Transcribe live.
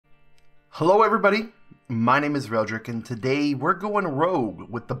Hello everybody, my name is Reldrick, and today we're going rogue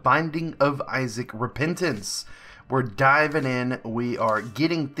with the Binding of Isaac Repentance. We're diving in, we are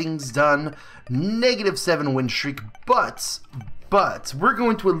getting things done, -7 win streak, but we're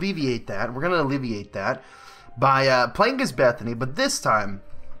going to alleviate that. We're going to alleviate that by playing as Bethany, but this time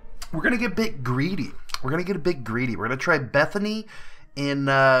we're going to get a bit greedy. We're going to get a bit greedy. We're going to try Bethany in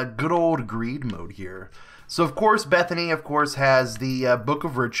good old greed mode here. So of course, Bethany, has the Book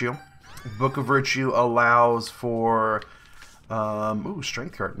of Virtue. Book of Virtue allows for, ooh,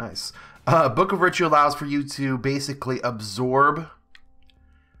 strength card, nice. Book of Virtue allows for you to basically absorb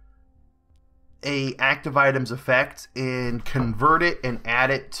a active item's effect and convert it and add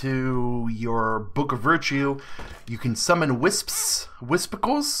it to your Book of Virtue. You can summon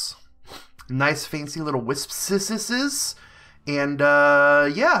wispicles, nice fancy little wispsises, and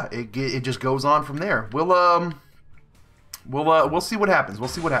yeah, it just goes on from there. We'll see what happens. We'll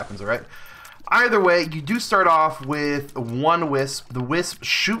see what happens, alright? Either way, you do start off with one wisp. The wisp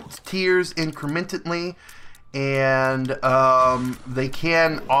shoots tears incrementally, and they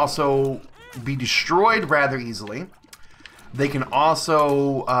can also be destroyed rather easily. They can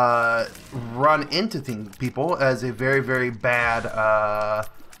also run into people as a very bad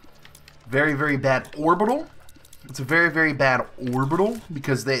orbital. It's a very bad orbital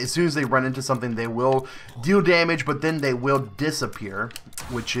because as soon as they run into something, they will deal damage, but then they will disappear,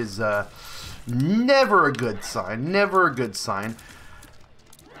 which is never a good sign. Never a good sign.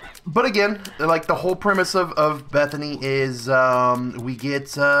 But again, like the whole premise of Bethany is we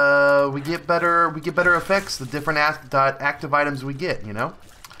get better effects. The different active items we get, you know,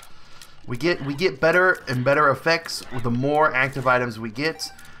 we get better and better effects with the more active items we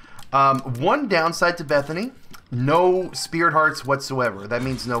get. One downside to Bethany. No spirit hearts whatsoever. That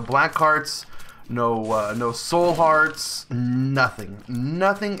means no black hearts, no soul hearts,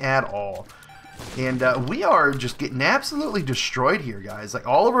 nothing at all. And we are just getting absolutely destroyed here, guys. Like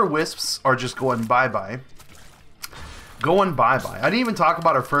all of our wisps are just going bye-bye. Going bye-bye. I didn't even talk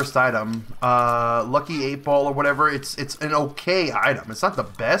about our first item, Lucky 8 Ball or whatever. It's an okay item. It's not the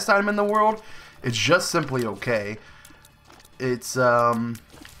best item in the world. It's just simply okay. It's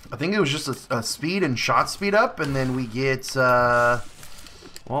I think it was just a speed and shot speed up, and then we get, well,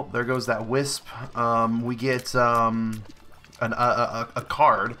 there goes that wisp. We get a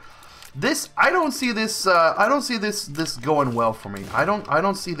card. I don't see this going well for me. I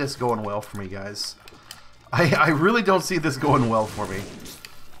don't see this going well for me, guys. I really don't see this going well for me.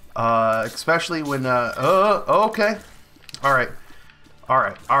 Especially when, okay. All right.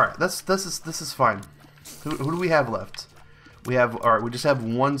 This is fine. Who do we have left? We have, alright, we just have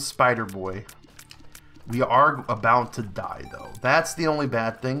one spider boy. We are about to die, though. That's the only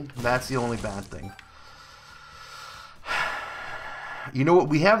bad thing. That's the only bad thing. You know what?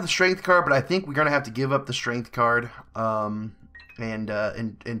 We have the strength card, but I think we're going to have to give up the strength card and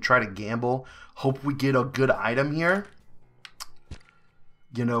try to gamble. Hope we get a good item here.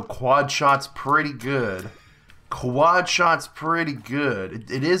 You know, quad shot's pretty good. Quad shot's pretty good.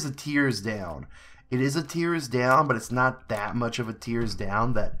 It is a tears down. It is a tears down, but it's not that much of a tears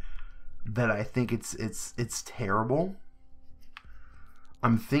down that I think it's terrible.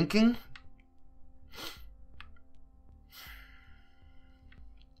 I'm thinking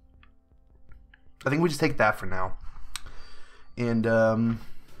I think we just take that for now. And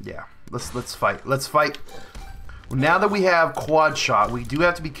yeah, let's fight. Let's fight. Now that we have quad shot, we do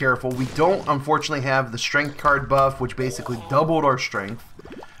have to be careful. We don't unfortunately have the strength card buff, which basically doubled our strength.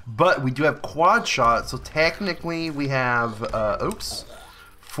 But we do have quad shot, so technically we have, oops,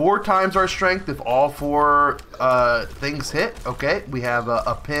 4 times our strength if all 4 things hit. Okay, we have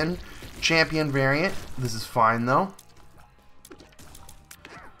a pin champion variant. This is fine, though.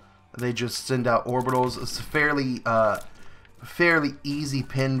 They just send out orbitals. It's a fairly easy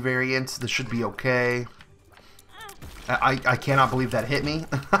pin variant. This should be okay. I cannot believe that hit me.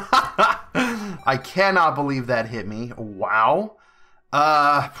 I cannot believe that hit me. Wow.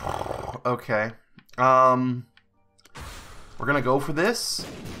 Okay. We're gonna go for this.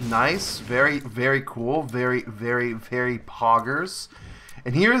 Nice. Very cool. Very poggers.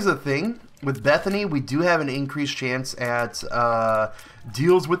 And here's the thing. With Bethany, we do have an increased chance at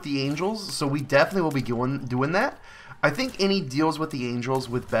deals with the angels, so we definitely will be doing that. I think any deals with the angels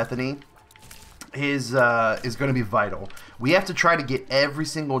with Bethany is going to be vital. We have to try to get every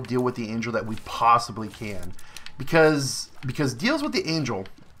single deal with the angel that we possibly can. Because deals with the angel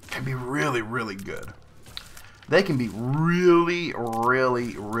can be really good. They can be really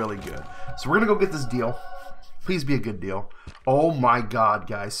good. So we're gonna go get this deal. Please be a good deal. Oh my god,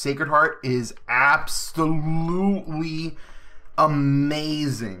 guys. Sacred Heart is absolutely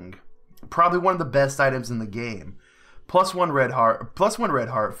amazing. probably one of the best items in the game. +1 red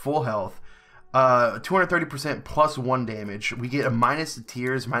heart, full health. 230% +1 damage. We get a minus the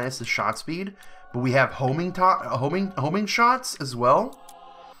tears, minus the shot speed, but we have homing shots as well.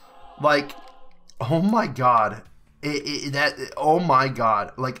 Like, oh my god, oh my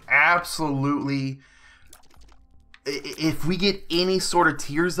god, like absolutely. If we get any sort of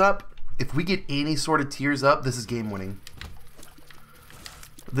tears up, this is game winning.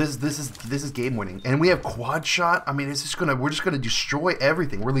 This is game winning, and we have quad shot. I mean, it's just we're just gonna destroy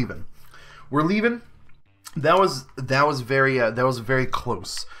everything. We're leaving. We're leaving. That was very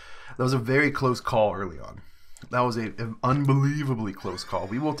close. That was a very close call early on. That was an unbelievably close call.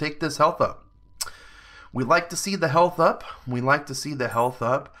 We will take this health up. We like to see the health up. We like to see the health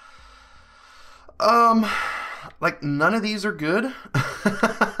up. Like none of these are good.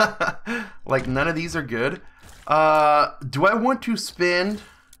 Like none of these are good. Do I want to spend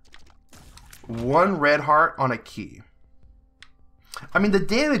 1 red heart on a key? I mean, the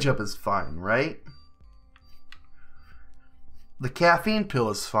damage up is fine, right? The caffeine pill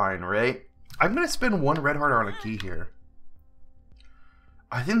is fine, right? I'm going to spend 1 red heart on a key here.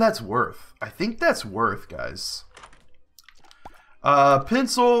 I think that's worth. I think that's worth, guys.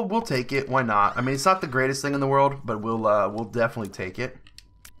 Pencil, we'll take it. Why not? I mean, it's not the greatest thing in the world, but we'll definitely take it.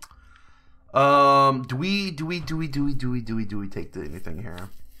 Do we take anything here?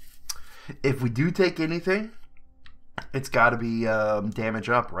 If we do take anything, it's got to be damage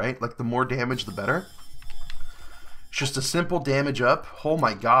up, right? Like the more damage, the better. It's just a simple damage up. Oh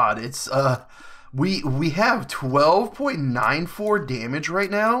my god, it's we have 12.94 damage right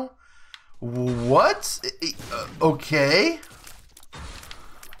now. What? Okay.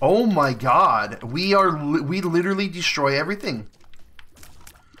 Oh my god, we literally destroy everything.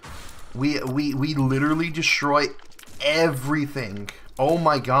 We literally destroy everything. Oh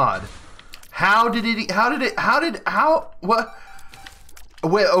my god. What?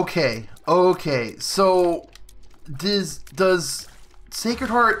 Wait, okay. So does Sacred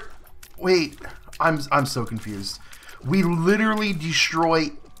Heart, wait, I'm so confused. We literally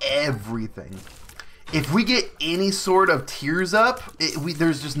destroy everything. If we get any sort of tears up,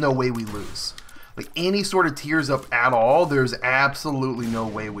 there's just no way we lose. Like any sort of tears up at all, there's absolutely no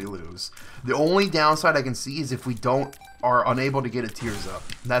way we lose. The only downside I can see is if we are unable to get a tears up.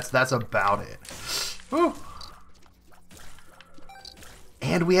 That's about it. Whew.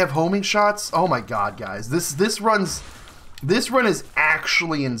 And we have homing shots. Oh my god, guys. This run is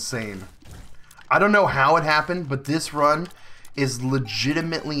actually insane. I don't know how it happened, but this run is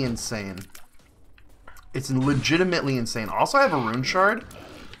legitimately insane. It's legitimately insane. Also, I have a rune shard.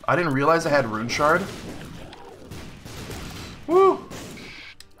 I didn't realize I had rune shard. Woo!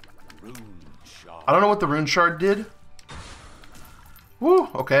 I don't know what the rune shard did. Woo!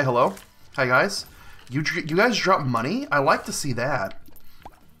 Okay, hello. Hi guys. You guys drop money? I like to see that.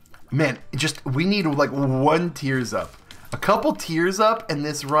 Man, we need like 1 tears up. A couple tears up and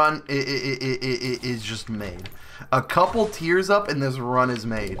this run is just made. A couple tears up and this run is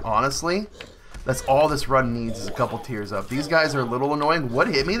made. Honestly, that's all this run needs is a couple tears up. These guys are a little annoying. What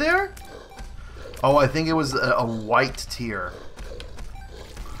hit me there? Oh, I think it was a white tear.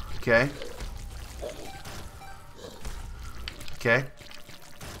 Okay. Okay.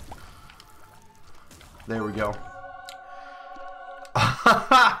 There we go.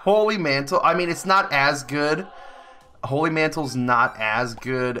 Holy Mantle. I mean, it's not as good. Holy Mantle's not as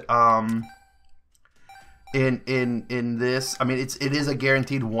good in this. I mean, it is a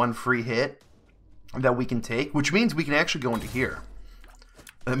guaranteed 1 free hit that we can take, which means we can actually go into here.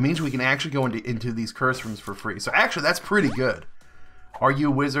 That means we can actually go into these curse rooms for free. So actually, that's pretty good. Are you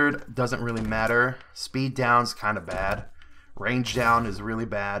a wizard? Doesn't really matter. Speed down's kind of bad. Range down is really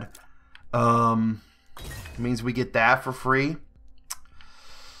bad. Means we get that for free.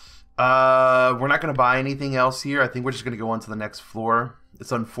 We're not going to buy anything else here. I think we're just going to go on to the next floor.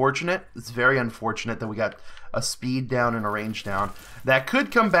 It's unfortunate. It's very unfortunate that we got a speed down and a range down. That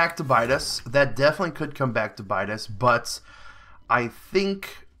could come back to bite us. That definitely could come back to bite us. But I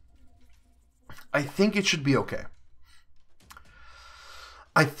think it should be okay.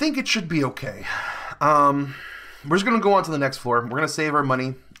 I think it should be okay. We're just going to go on to the next floor. We're going to save our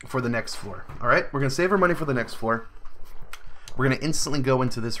money for the next floor. All right? We're going to save our money for the next floor. We're going to instantly go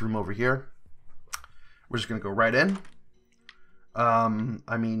into this room over here. We're just going to go right in. I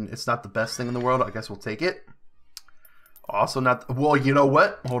mean, it's not the best thing in the world. I guess we'll take it. Also not... Well, you know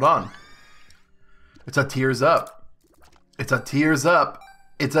what? Hold on. It's a tears up. It's a tears up.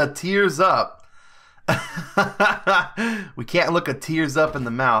 It's a tears up. We can't look a tears up in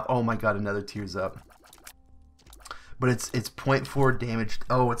the mouth. Oh my god, another tears up. But it's 0.4 damage.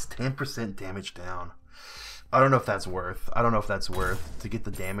 Oh, it's 10% damage down. I don't know if that's worth. I don't know if that's worth to get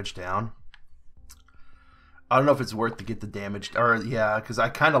the damage down. I don't know if it's worth to get the damage, or yeah, because I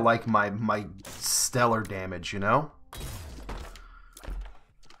kind of like my stellar damage, you know.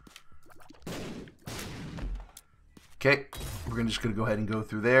 Okay, we're just gonna go ahead and go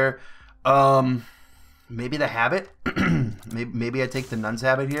through there. Maybe the habit. maybe I take the nun's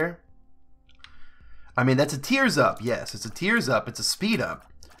habit here. I mean, that's a tears up. Yes, it's a tears up. It's a speed up.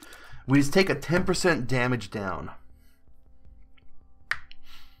 We just take a 10% damage down.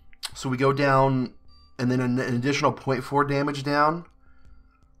 So we go down, and then an additional 0.4 damage down.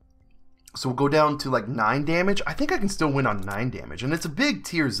 So we'll go down to like 9 damage. I think I can still win on 9 damage. And it's a big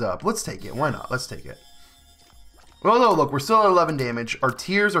tears up. Let's take it. Why not? Let's take it. Well, no, look, we're still at 11 damage. Our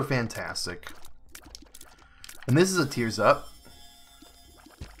tears are fantastic. And this is a tears up.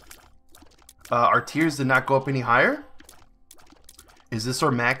 Our tears did not go up any higher. Is this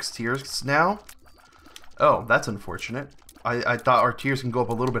our max tears now? Oh, that's unfortunate. I thought our tears can go up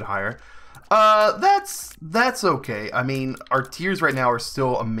a little bit higher. That's okay. I mean, our tears right now are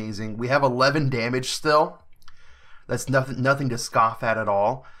still amazing. We have 11 damage still. That's nothing to scoff at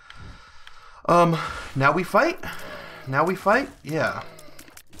all. Now we fight. Now we fight. Yeah.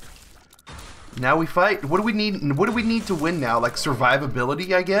 Now we fight. What do we need? What do we need to win now? Like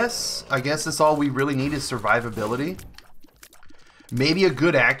survivability, I guess. I guess that's all we really need is survivability. Maybe a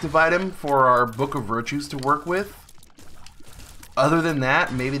good active item for our Book of Virtues to work with. Other than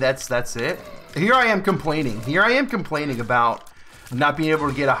that, maybe that's it. Here I am complaining. Here I am complaining about not being able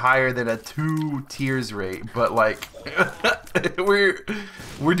to get a higher than a 2 tears rate, but like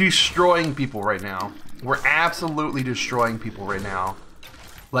we're destroying people right now. We're absolutely destroying people right now.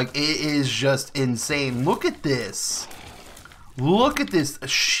 Like, it is just insane. Look at this. Look at this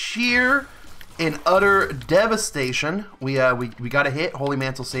sheer and utter devastation. We got a hit. Holy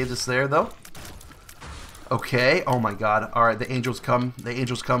Mantle saved us there though. Okay. Oh my God. All right, the angels come. The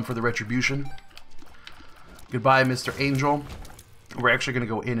angels come for the retribution. Goodbye, Mr. Angel. We're actually going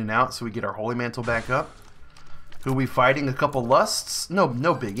to go in and out so we get our Holy Mantle back up. Who are we fighting? A couple lusts? No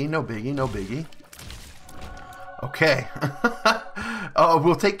biggie, no biggie, no biggie. Okay.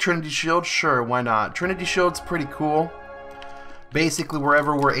 We'll take Trinity Shield. Sure, why not? Trinity Shield's pretty cool. Basically,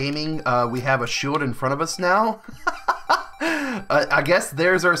 wherever we're aiming, we have a shield in front of us now. I guess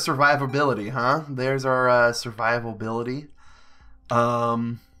there's our survivability, huh? There's our survivability.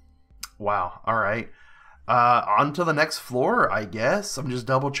 Wow. All right. On to the next floor, I guess. I'm just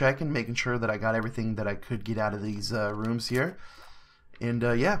double checking, making sure that I got everything that I could get out of these rooms here. And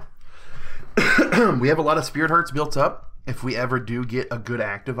yeah. We have a lot of Spirit Hearts built up. If we ever do get a good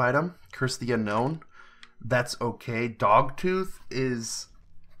active item, Curse the Unknown, that's okay. Dogtooth is,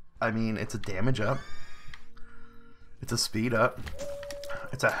 I mean, it's a damage up. It's a speed up.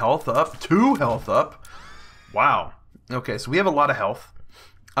 It's a health up. 2 health up. Wow. Okay, so we have a lot of health.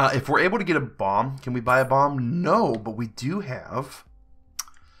 If we're able to get a bomb, can we buy a bomb? No, but we do have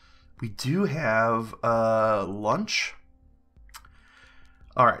lunch.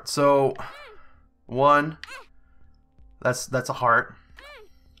 All right, so 1. That's a heart.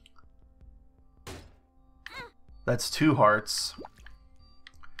 That's 2 hearts.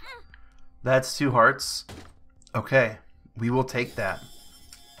 That's 2 hearts. Okay, we will take that.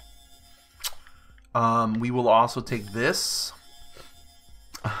 We will also take this.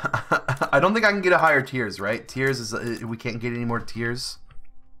 I don't think I can get a higher tiers, right? Tiers is we can't get any more tiers.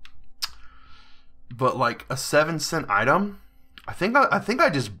 But like a 7-cent item, I think I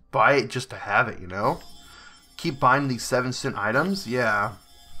just buy it just to have it, you know? Keep buying these 7-cent items, yeah.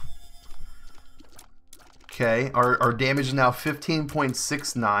 Okay, our damage is now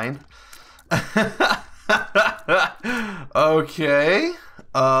 15.69. Okay.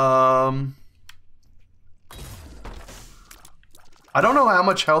 I don't know how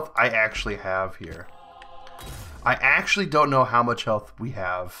much health I actually have here. I actually don't know how much health we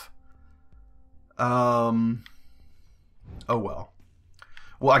have. Oh well.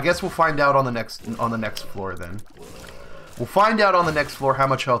 Well, I guess we'll find out on the next floor then. We'll find out on the next floor how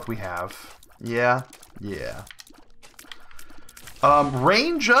much health we have. Yeah. Yeah.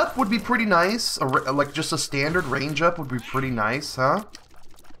 Range up would be pretty nice. Like just a standard range up would be pretty nice, huh?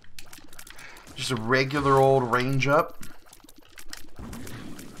 Just a regular old range up.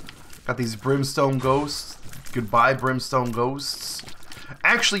 Got these Brimstone Ghosts. Goodbye, Brimstone Ghosts.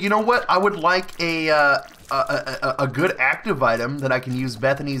 Actually, you know what? I would like a good active item that I can use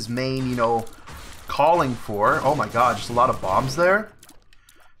Bethany's main, you know, calling for. Oh my god, just a lot of bombs there.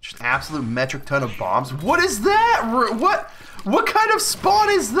 Just an absolute metric ton of bombs. What is that? What kind of spawn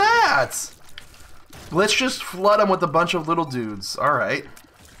is that? Let's just flood them with a bunch of little dudes. Alright.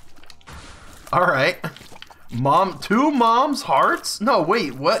 Alright. Two mom's hearts? No,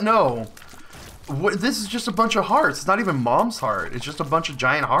 wait, what? No. What, this is just a bunch of hearts. It's not even mom's heart. It's just a bunch of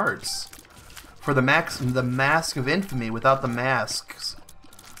giant hearts. For the mask of infamy without the masks.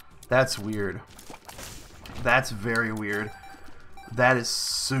 That's weird. That's very weird. That is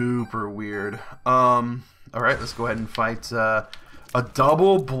super weird. Alright, let's go ahead and fight a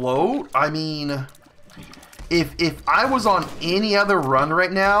double bloat. I mean, if I was on any other run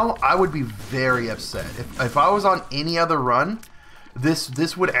right now, I would be very upset. If I was on any other run,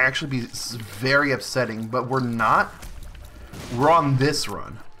 this would actually be very upsetting, but we're not. We're on this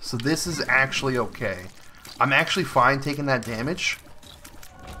run. So this is actually okay. I'm actually fine taking that damage.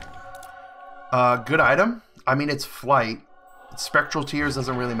 Good item. I mean, it's flight. Spectral Tears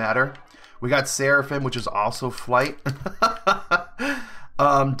doesn't really matter. We got Seraphim, which is also flight.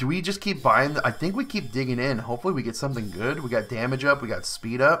 Do we just keep buying? I think we keep digging in. Hopefully we get something good. We got damage up. We got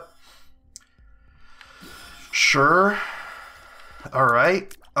speed up. Sure.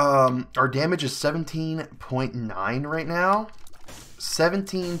 Alright. Our damage is 17.9 right now.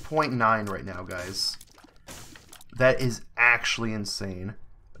 17.9 right now, guys. That is actually insane.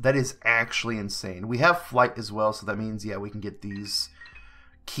 That is actually insane. We have flight as well, so that means, yeah, we can get these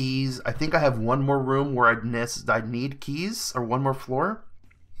keys. I think I have one more room where I'd need keys, or one more floor.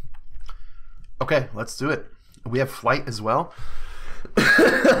 Okay, let's do it. We have flight as well.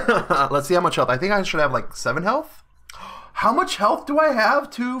 Let's see how much health. I think I should have like 7 health. How much health do I have?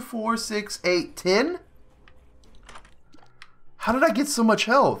 2, 4, 6, 8, 10? How did I get so much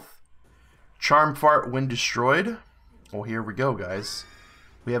health? Charm Fart when destroyed. Well, here we go, guys.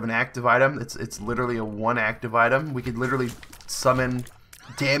 We have an active item. It's literally a 1 active item. We could literally summon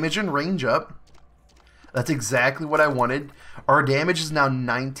damage and range up. That's exactly what I wanted. Our damage is now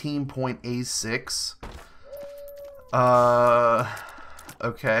 19.86.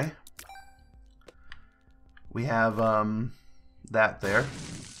 Okay. We have that there.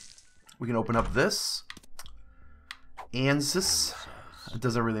 We can open up this. Ansys. It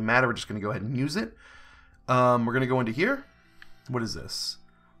doesn't really matter. We're just going to go ahead and use it. We're going to go into here. What is this?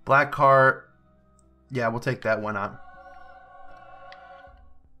 Black cart. Yeah, we'll take that. Why not?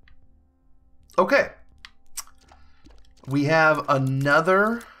 Okay. We have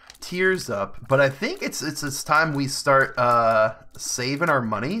another Tears Up, but I think it's time we start saving our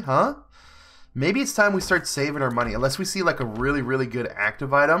money, huh? Maybe it's time we start saving our money, unless we see like a really, really good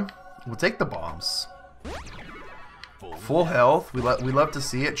active item. We'll take the bombs. Full health, we love to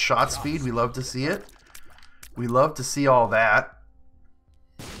see it. Shot speed, we love to see it. We love to see all that.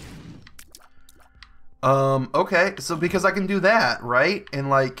 Okay, so because I can do that, right? And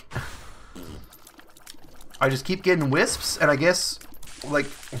like, I just keep getting wisps, and I guess, like,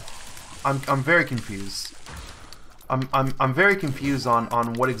 I'm very confused. I'm very confused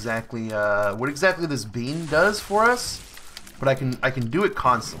on what exactly this bean does for us, but I can do it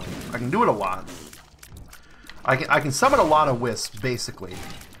constantly. I can do it a lot. I can summon a lot of wisps, basically.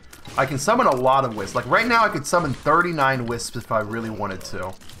 I can summon a lot of wisps. Like right now, I could summon 39 wisps if I really wanted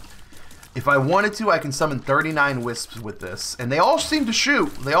to. If I wanted to, I can summon 39 wisps with this, and they all seem to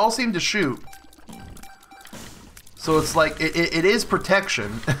shoot. They all seem to shoot. So it's like it is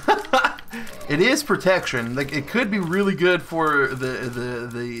protection. It is protection. Like it could be really good for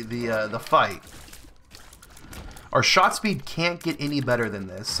the fight. Our shot speed can't get any better than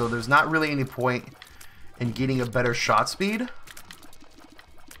this, so there's not really any point in getting a better shot speed.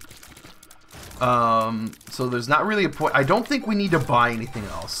 So there's not really a point. I don't think we need to buy anything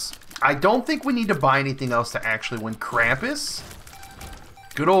else. I don't think we need to buy anything else to actually win. Krampus.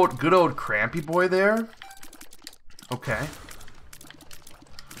 Good old Crampy boy there. Okay.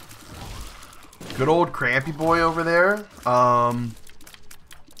 Good old Crampy boy over there.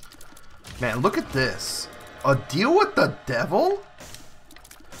 Man, look at this. A deal with the devil?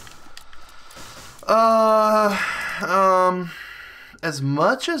 As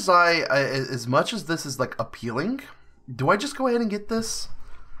much as this is like appealing, do I just go ahead and get this?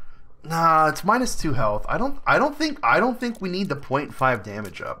 Nah, it's -2 health. I don't think we need the 0.5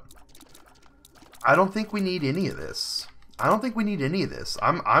 damage up. I don't think we need any of this. I don't think we need any of this.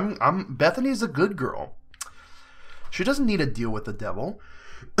 Bethany's a good girl. She doesn't need to deal with the devil.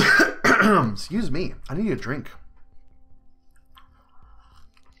 Excuse me. I need a drink.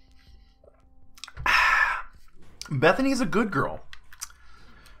 Bethany's a good girl.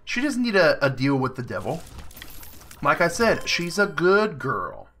 She doesn't need a deal with the devil. Like I said, she's a good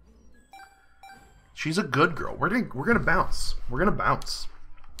girl. She's a good girl. We're gonna bounce. We're gonna bounce.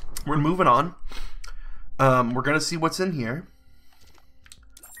 We're moving on. We're gonna see what's in here.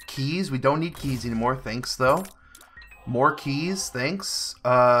 Keys. We don't need keys anymore. Thanks, though. More keys. Thanks.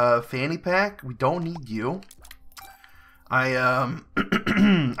 Fanny pack. We don't need you. I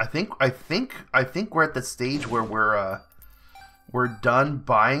think we're at the stage where we're done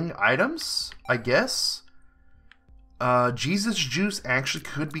buying items, I guess. Jesus juice actually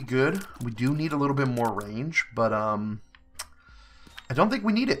could be good. We do need a little bit more range, but I don't think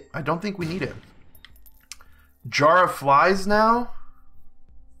we need it. I don't think we need it. Jar of flies now.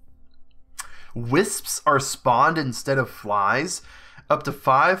 Wisps are spawned instead of flies. Up to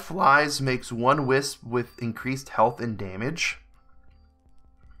 5 flies makes 1 wisp with increased health and damage.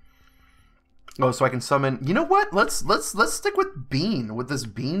 Oh, so I can summon. You know what? Let's stick with bean, with this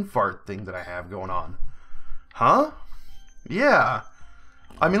bean fart thing that I have going on. Huh? Yeah.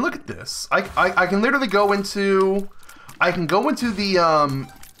 I mean, look at this. I can literally go into. I can go into the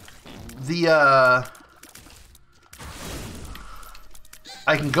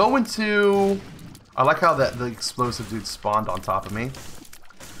I can go into. I like how the explosive dude spawned on top of me.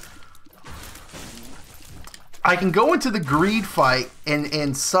 I can go into the greed fight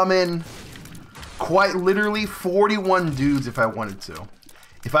and summon quite literally 41 dudes if I wanted to.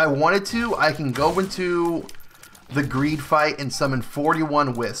 If I wanted to, I can go into the greed fight and summon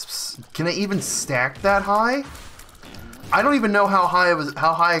 41 wisps. Can I even stack that high? I don't even know how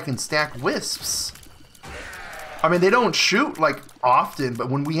high I can stack wisps. I mean, they don't shoot like often, but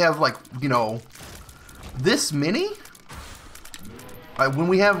when we have like, you know, this many, when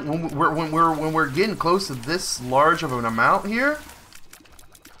we're getting close to this large of an amount here.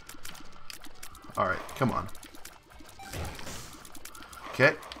 All right, come on.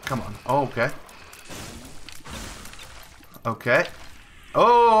 Okay, come on. Oh, okay. Okay.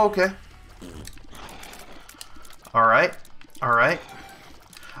 Oh, okay. All right. All right.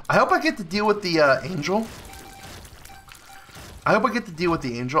 I hope I get to deal with the angel. I hope I get to deal with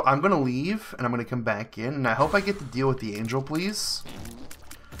the angel. I'm going to leave, and I'm going to come back in, and I hope I get to deal with the angel, please.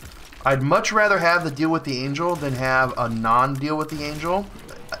 I'd much rather have the deal with the angel than have a non-deal with the angel,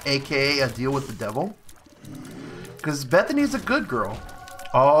 aka a deal with the devil. Because Bethany's a good girl.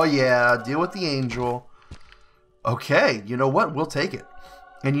 Oh, yeah, deal with the angel. Okay, you know what? We'll take it.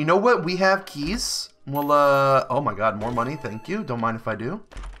 And you know what? We have keys. Well, oh my god, more money. Thank you. Don't mind if I do.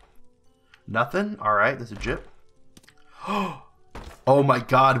 Nothing? Alright, that's a jip. Oh my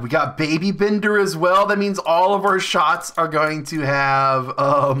god, we got Baby Bender as well. That means all of our shots are going to have,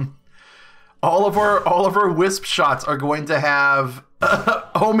 all of our wisp shots are going to have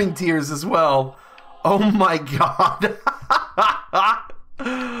homing tears as well. Oh my god.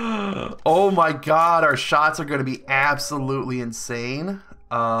 Oh my god, our shots are going to be absolutely insane.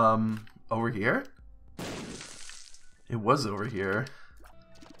 Over here? It was over here.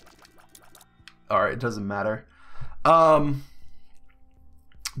 Alright, it doesn't matter.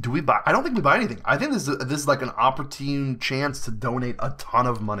 Do we buy? I don't think we buy anything. I think this is like an opportune chance to donate a ton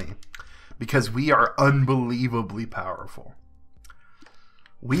of money. Because we are unbelievably powerful.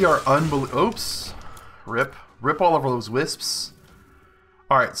 We are oops. Rip all over those wisps.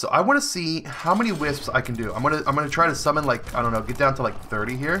 Alright, so I want to see how many wisps I can do. I'm gonna try to summon, like, I don't know, get down to like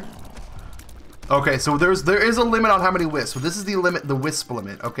 30 here. Okay, so there is a limit on how many wisps. So this is the limit, the wisp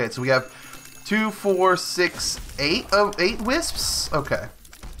limit. Okay, so we have 2, 4, 6, 8 wisps. Okay.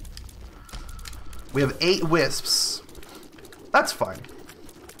 We have 8 wisps. That's fine.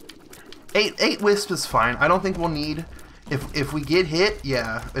 8 wisps is fine. I don't think we'll need if we get hit,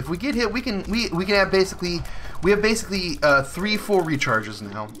 yeah. If we get hit, we can have basically 3 full recharges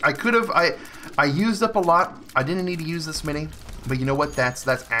now. I used up a lot. I didn't need to use this many, but you know what? That's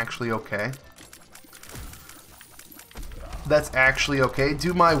actually okay. That's actually okay.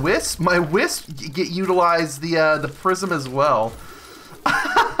 Do my wisp get utilize the prism as well?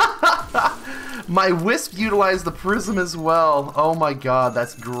 My wisp utilized the prism as well. Oh my god,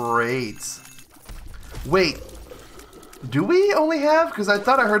 that's great. Wait, do we only have? Because I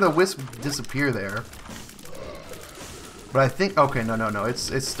thought I heard a wisp disappear there. But I think, okay, no.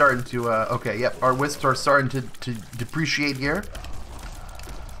 It's starting to, okay, yep. Our wisps are starting to depreciate here.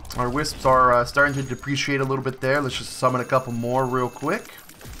 Our wisps are starting to depreciate a little bit there. Let's just summon a couple more real quick.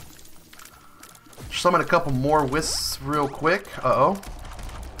 Summon a couple more wisps real quick. Uh-oh.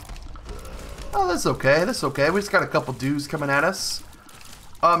 Oh, that's okay. That's okay. We just got a couple dudes coming at us.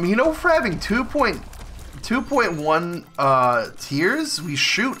 You know, for having 2.1 tiers, we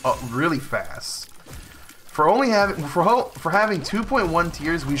shoot really fast. For only having for having 2.1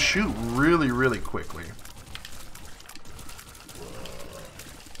 tiers, we shoot really quickly.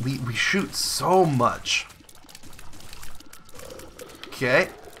 We shoot so much. Okay,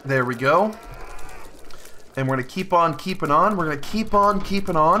 there we go. And we're going to keep on keeping on. We're going to keep on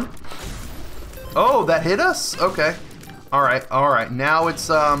keeping on. Oh, that hit us? Okay. Alright, alright. Now it's,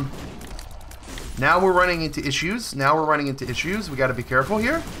 now we're running into issues. Now we're running into issues. We got to be careful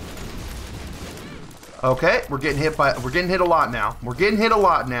here. Okay, we're getting hit a lot now. We're getting hit a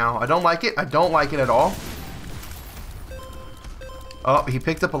lot now. I don't like it. I don't like it at all. Oh, he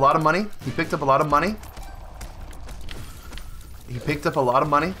picked up a lot of money. He picked up a lot of money. He picked up a lot of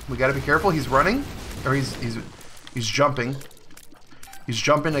money. We got to be careful. He's running. Or he's jumping. He's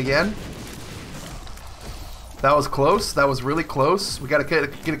jumping again. That was close. That was really close. We got to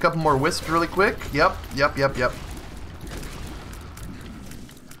get a couple more wisps really quick. Yep.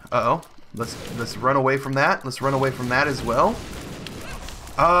 Uh-oh. Let's run away from that. Let's run away from that as well.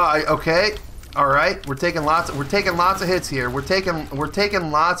 Okay. All right. We're taking lots of hits here. We're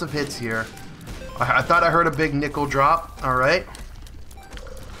taking lots of hits here. I thought I heard a big nickel drop. All right.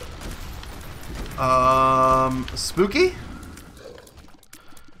 Spooky.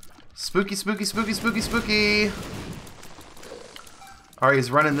 Spooky. All right,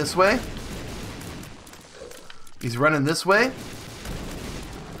 he's running this way. He's running this way.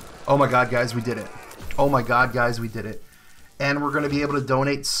 Oh my god, guys, we did it. Oh my god, guys, we did it. And we're going to be able to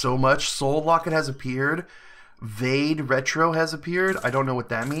donate so much. Soul Locket has appeared. Vade Retro has appeared. I don't know what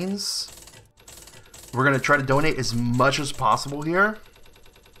that means. We're going to try to donate as much as possible here.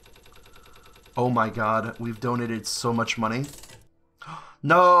 Oh my god, we've donated so much money.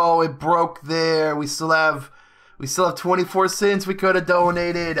 No, it broke there. We still have 24 cents we could have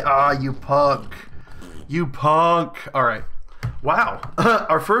donated. Ah, you punk. You punk. All right. Wow.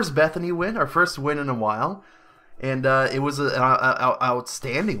 Our first Bethany win, our first win in a while. And it was an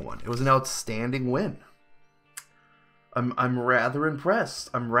outstanding one. It was an outstanding win. I'm rather impressed.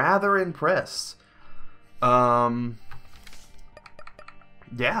 I'm rather impressed. Yeah,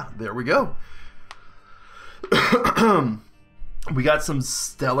 there we go. We got some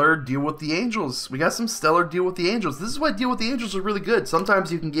stellar Deal with the Angels. We got some stellar Deal with the Angels. This is why Deal with the Angels are really good.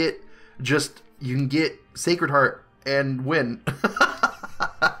 Sometimes you can get Sacred Heart and win.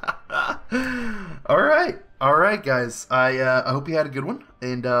 All right, guys. I hope you had a good one,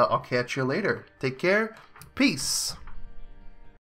 and I'll catch you later. Take care. Peace.